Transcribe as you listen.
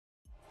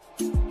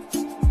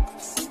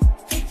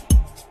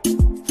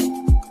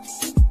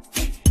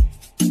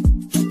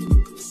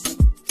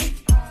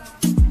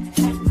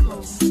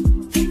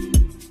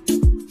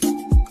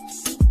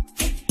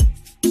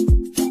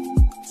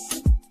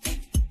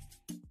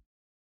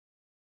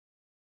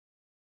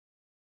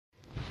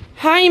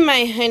Hi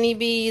my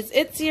honeybees,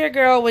 it's your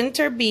girl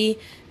Winter Bee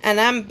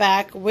and I'm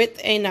back with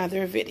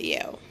another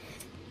video.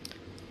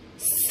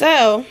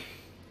 So,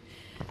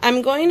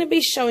 I'm going to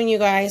be showing you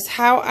guys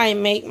how I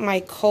make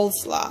my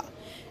coleslaw.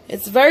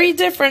 It's very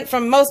different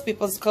from most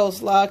people's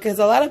coleslaw because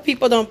a lot of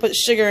people don't put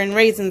sugar and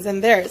raisins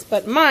in theirs,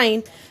 but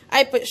mine,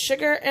 I put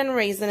sugar and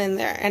raisin in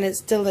there and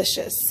it's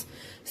delicious.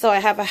 So I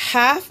have a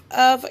half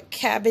of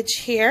cabbage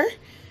here,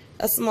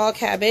 a small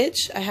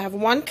cabbage. I have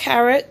 1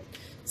 carrot,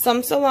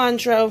 some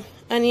cilantro,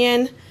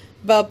 onion,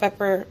 bell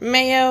pepper,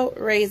 mayo,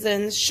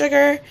 raisins,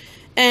 sugar,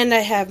 and I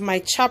have my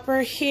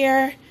chopper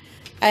here.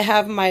 I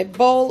have my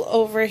bowl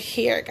over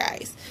here,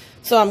 guys.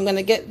 So I'm going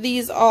to get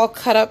these all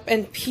cut up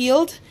and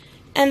peeled,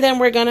 and then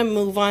we're going to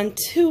move on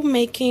to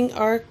making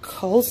our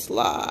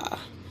coleslaw.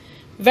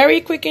 Very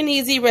quick and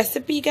easy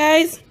recipe,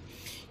 guys.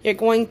 You're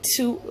going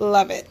to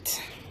love it.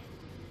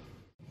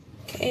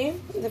 Okay,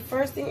 the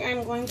first thing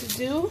I'm going to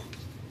do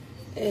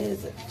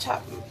is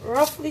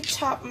roughly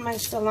chop my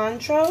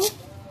cilantro.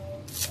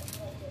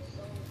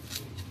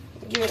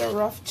 Give it a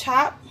rough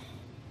chop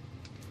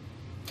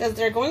because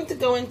they're going to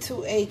go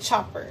into a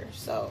chopper,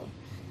 so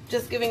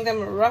just giving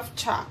them a rough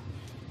chop.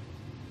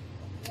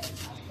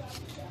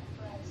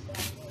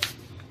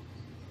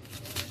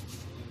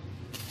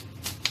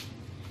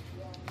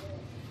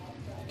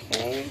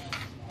 Okay,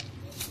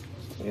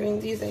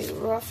 giving these a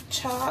rough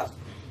chop.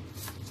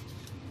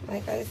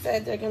 Like I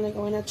said, they're going to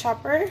go in a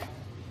chopper,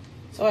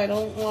 so I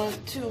don't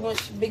want too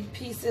much big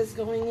pieces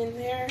going in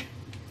there.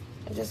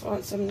 I just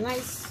want some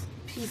nice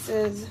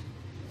pieces,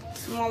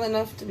 small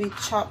enough to be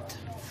chopped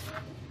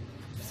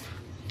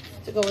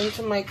to go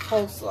into my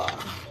coleslaw.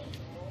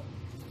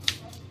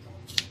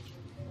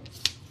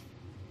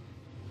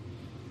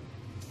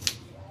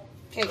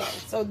 Okay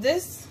guys, so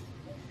this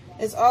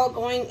is all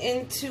going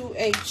into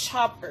a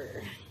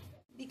chopper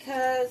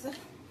because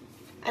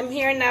I'm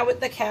here now with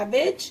the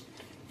cabbage.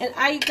 And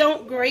I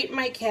don't grate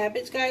my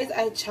cabbage, guys.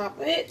 I chop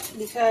it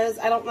because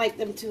I don't like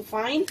them too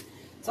fine.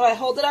 So I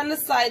hold it on the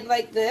side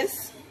like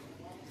this.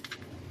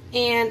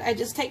 And I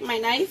just take my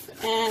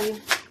knife and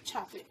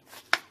chop it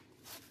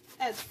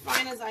as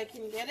fine as I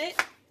can get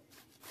it.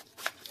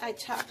 I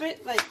chop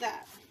it like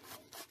that.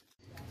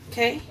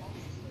 Okay.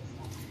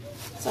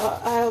 So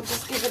I'll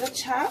just give it a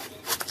chop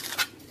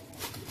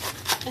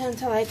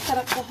until I cut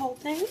up the whole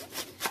thing.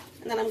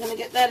 And then I'm going to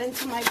get that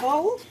into my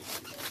bowl.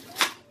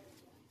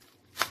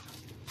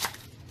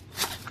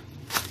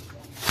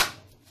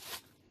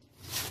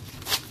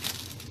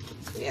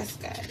 Yes,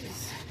 guys.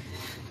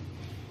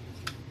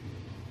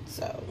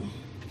 So,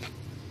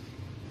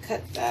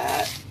 cut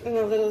that in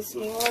a little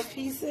smaller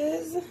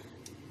pieces.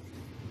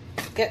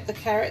 Get the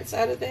carrots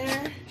out of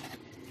there.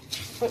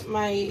 Put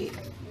my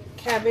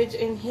cabbage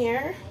in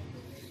here.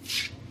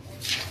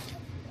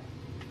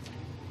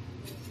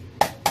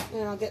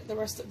 And I'll get the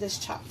rest of this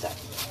chopped up.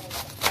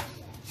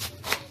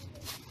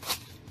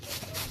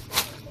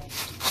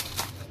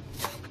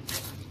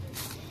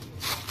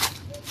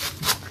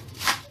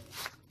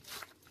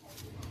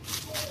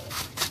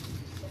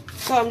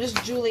 So I'm just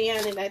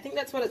julienning. I think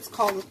that's what it's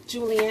called.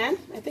 Julienne.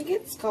 I think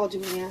it's called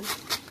julienne.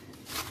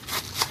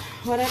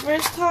 Whatever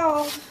it's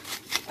called,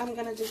 I'm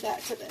going to do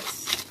that to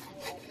this.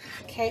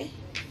 Okay.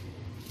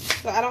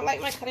 So I don't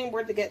like my cutting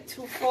board to get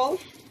too full.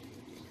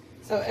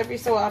 So every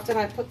so often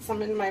I put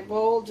some in my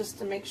bowl just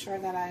to make sure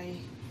that I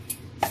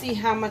see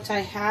how much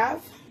I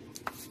have.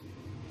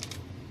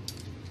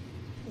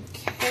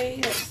 Okay.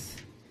 Let's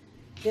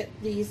get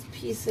these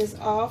pieces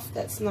off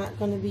that's not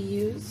going to be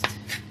used.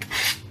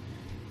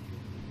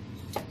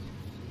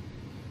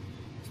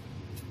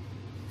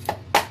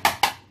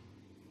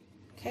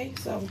 Okay,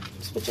 so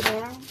switch it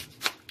around,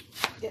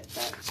 get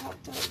that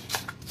chopped up.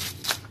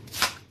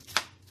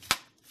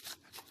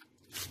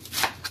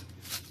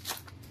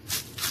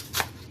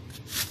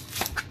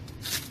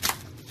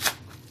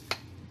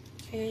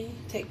 Okay,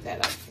 take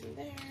that out from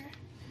there.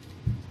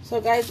 So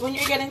guys, when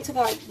you're getting to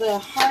the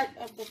heart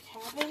of the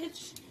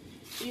cabbage,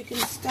 you can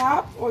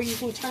stop or you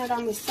can turn it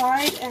on the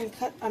side and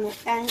cut on an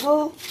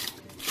angle.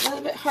 A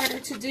little bit harder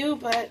to do,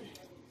 but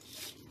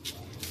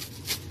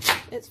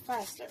it's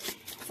faster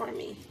for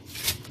me.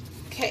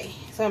 Okay,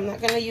 so I'm not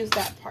going to use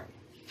that part.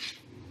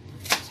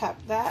 Tap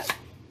that,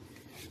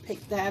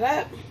 pick that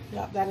up,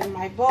 drop that in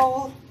my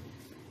bowl,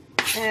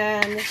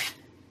 and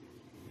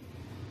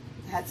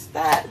that's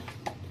that.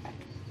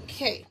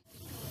 Okay.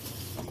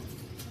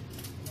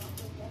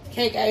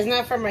 Okay guys,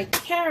 now for my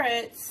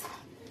carrots,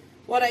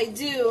 what I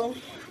do,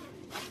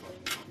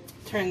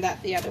 turn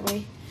that the other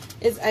way,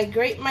 is I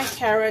grate my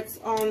carrots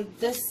on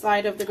this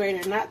side of the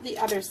grater, not the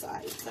other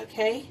side,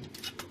 okay?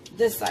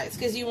 This side,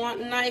 because you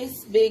want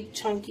nice, big,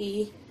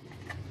 chunky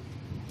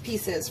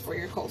pieces for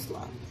your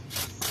coleslaw.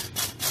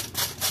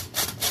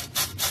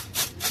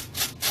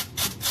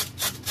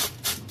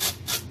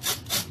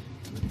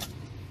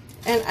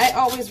 And I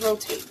always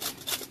rotate.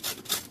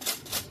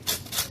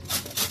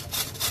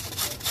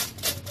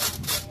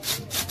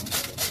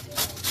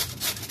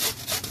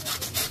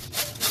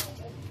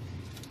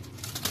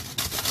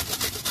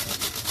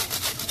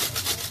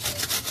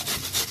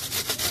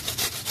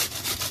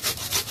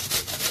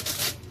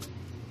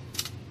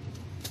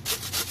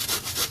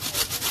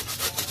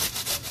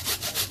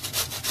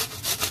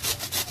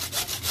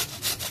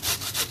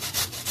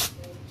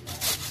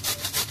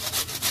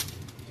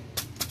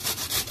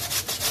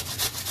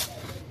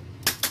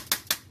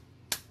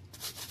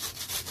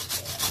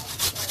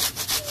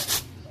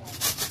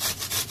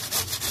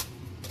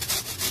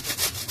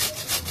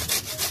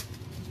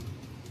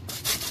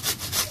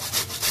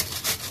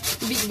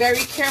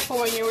 very careful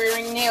when you're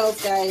wearing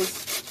nails,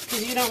 guys,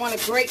 because you don't want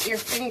to grate your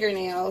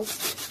fingernails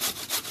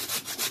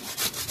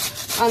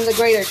on the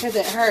grater because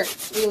it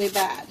hurts really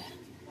bad.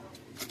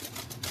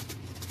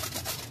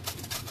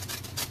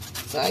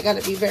 So I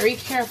got to be very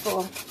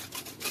careful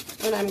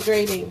when I'm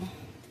grating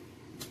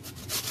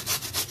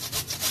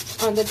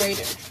on the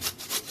grater.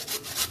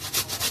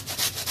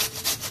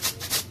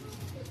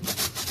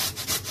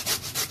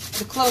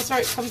 The closer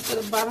it comes to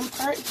the bottom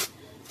part,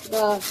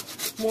 the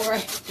more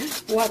I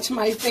watch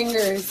my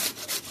fingers.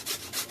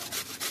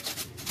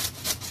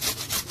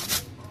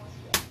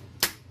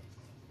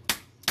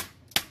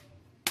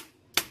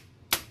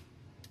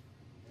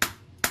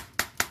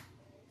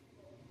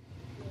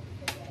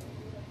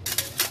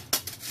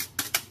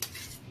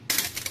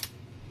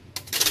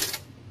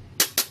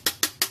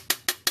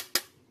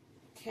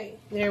 Okay,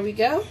 there we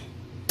go.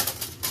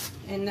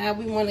 And now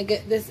we want to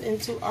get this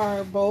into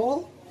our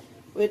bowl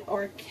with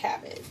our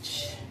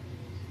cabbage.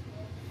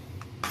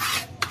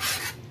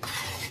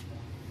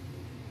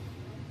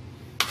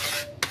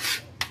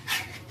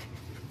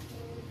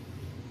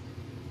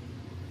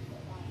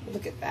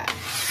 Look at that.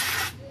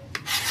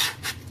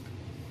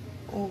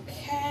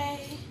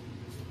 Okay.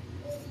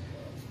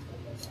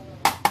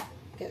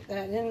 Get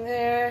that in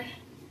there.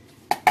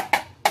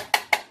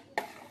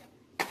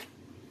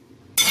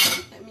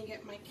 Let me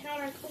get my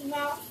counter cleaned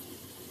off.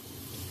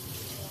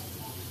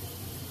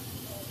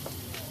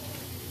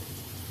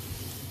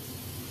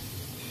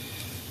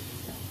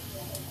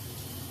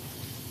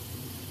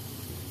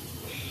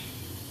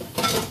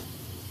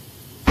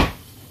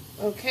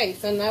 Okay,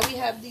 so now we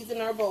have these in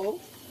our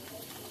bowl.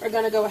 We're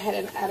going to go ahead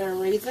and add our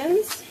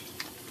raisins.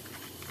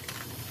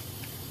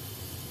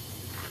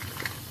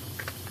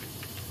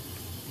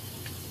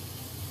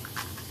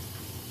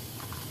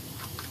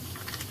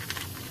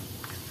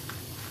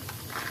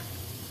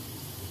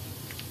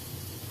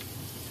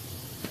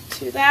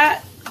 To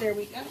that, there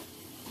we go.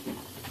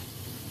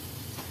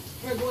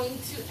 We're going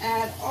to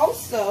add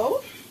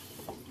also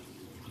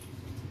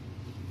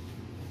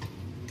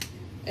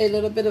a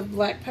little bit of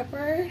black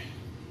pepper.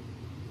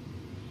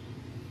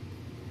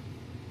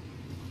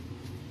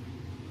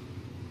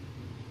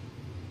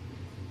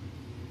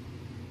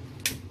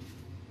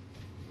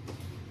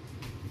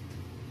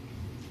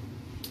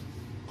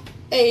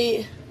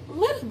 A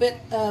little bit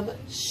of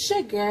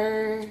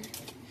sugar.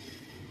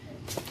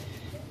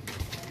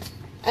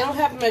 I don't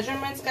have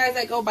measurements, guys.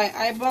 I go by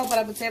eyeball, but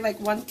I would say like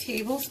 1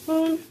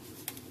 tablespoon.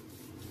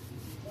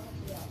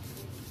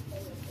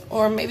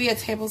 Or maybe a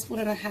tablespoon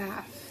and a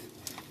half.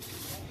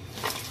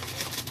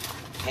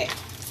 Okay.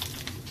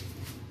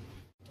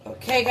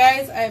 Okay,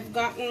 guys. I've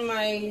gotten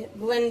my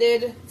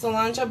blended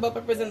cilantro, bell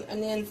peppers, and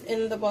onions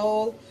in the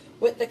bowl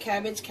with the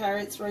cabbage,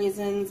 carrots,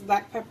 raisins,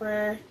 black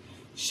pepper,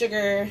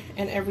 sugar,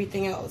 and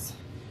everything else.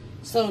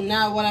 So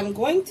now what I'm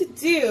going to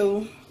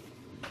do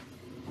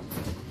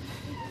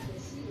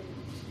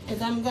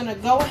is I'm going to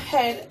go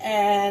ahead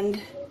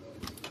and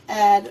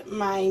add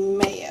my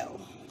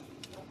mayo.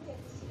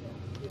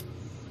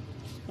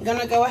 I'm going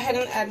to go ahead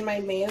and add my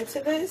mayo to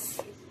this.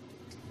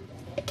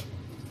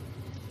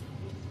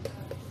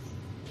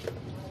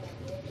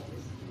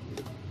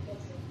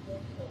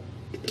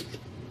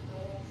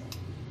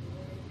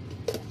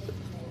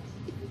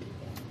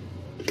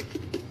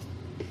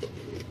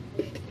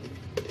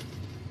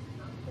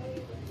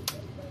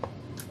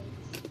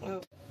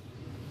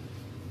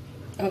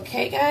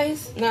 Okay,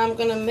 guys, now I'm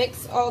gonna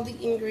mix all the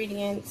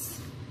ingredients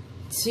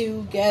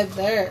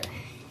together.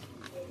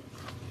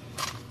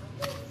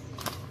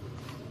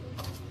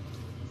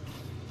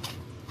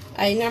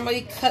 I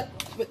normally cut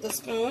with the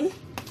spoon.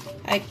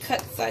 I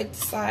cut side to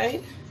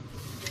side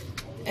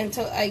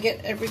until I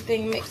get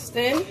everything mixed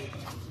in,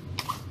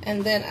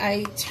 and then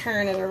I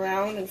turn it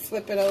around and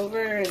flip it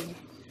over and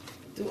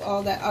do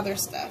all that other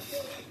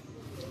stuff.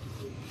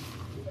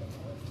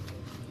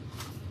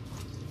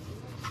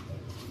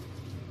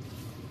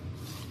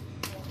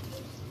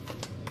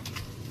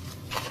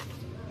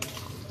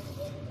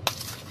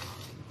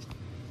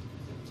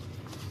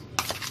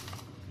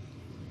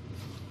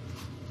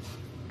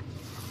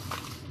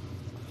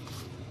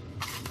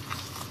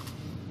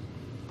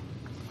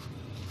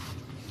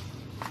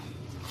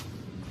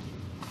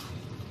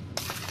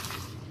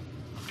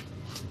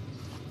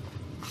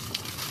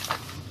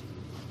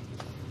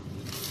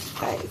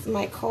 Guys,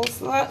 my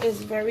coleslaw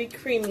is very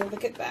creamy.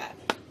 Look at that.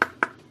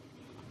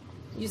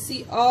 You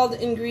see all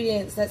the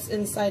ingredients that's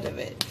inside of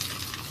it.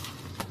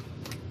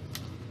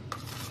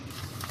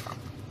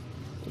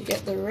 You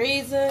get the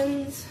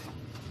raisins,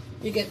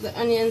 you get the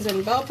onions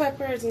and bell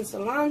peppers and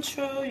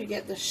cilantro, you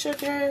get the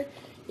sugar,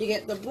 you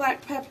get the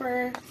black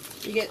pepper,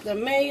 you get the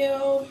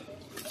mayo,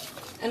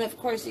 and of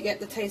course you get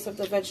the taste of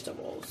the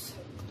vegetables.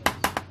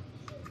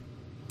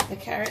 The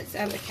carrots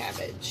and the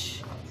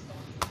cabbage.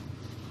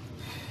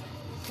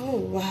 Oh,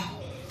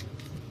 wow.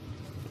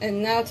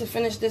 And now to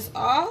finish this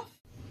off.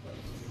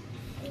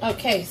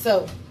 Okay,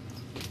 so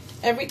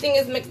everything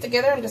is mixed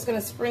together. I'm just going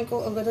to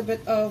sprinkle a little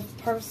bit of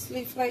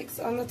parsley flakes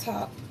on the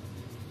top,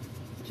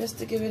 just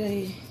to give it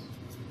a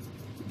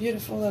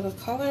beautiful little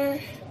color.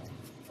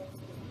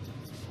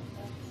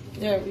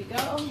 There we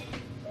go.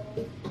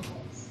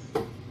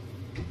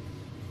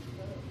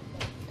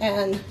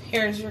 And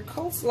here's your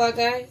coleslaw,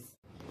 guys.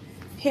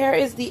 Here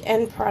is the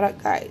end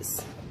product,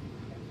 guys.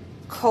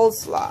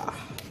 Coleslaw,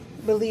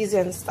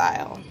 Belizean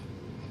style.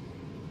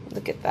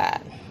 Look at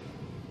that.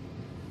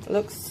 It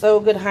looks so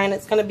good, honey.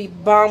 It's gonna be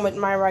bomb with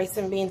my rice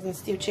and beans and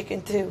stewed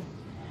chicken too.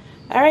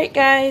 Alright,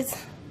 guys.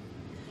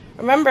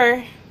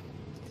 Remember,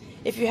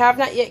 if you have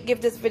not yet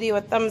give this video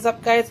a thumbs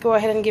up, guys, go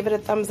ahead and give it a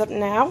thumbs up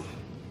now.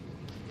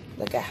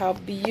 Look at how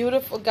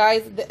beautiful,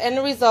 guys, the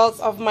end results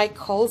of my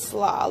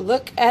coleslaw.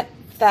 Look at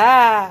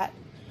that.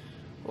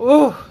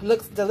 Ooh,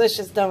 looks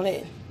delicious, don't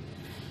it?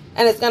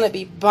 And it's going to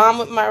be bomb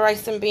with my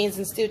rice and beans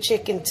and stewed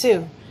chicken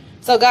too.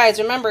 So guys,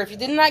 remember, if you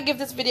did not give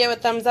this video a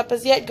thumbs up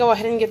as yet, go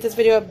ahead and give this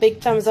video a big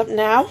thumbs up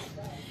now.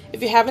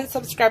 If you haven't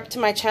subscribed to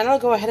my channel,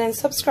 go ahead and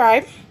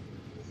subscribe.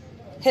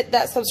 Hit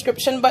that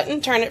subscription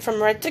button, turn it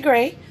from red to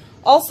gray.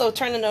 Also,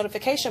 turn the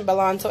notification bell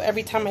on so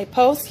every time I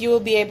post, you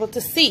will be able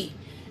to see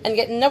and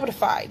get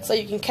notified so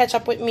you can catch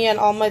up with me on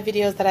all my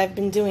videos that I've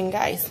been doing,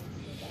 guys.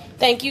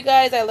 Thank you,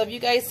 guys. I love you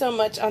guys so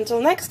much.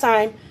 Until next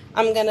time,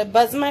 I'm going to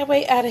buzz my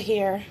way out of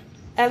here.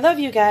 I love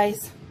you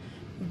guys.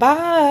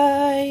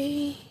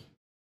 Bye.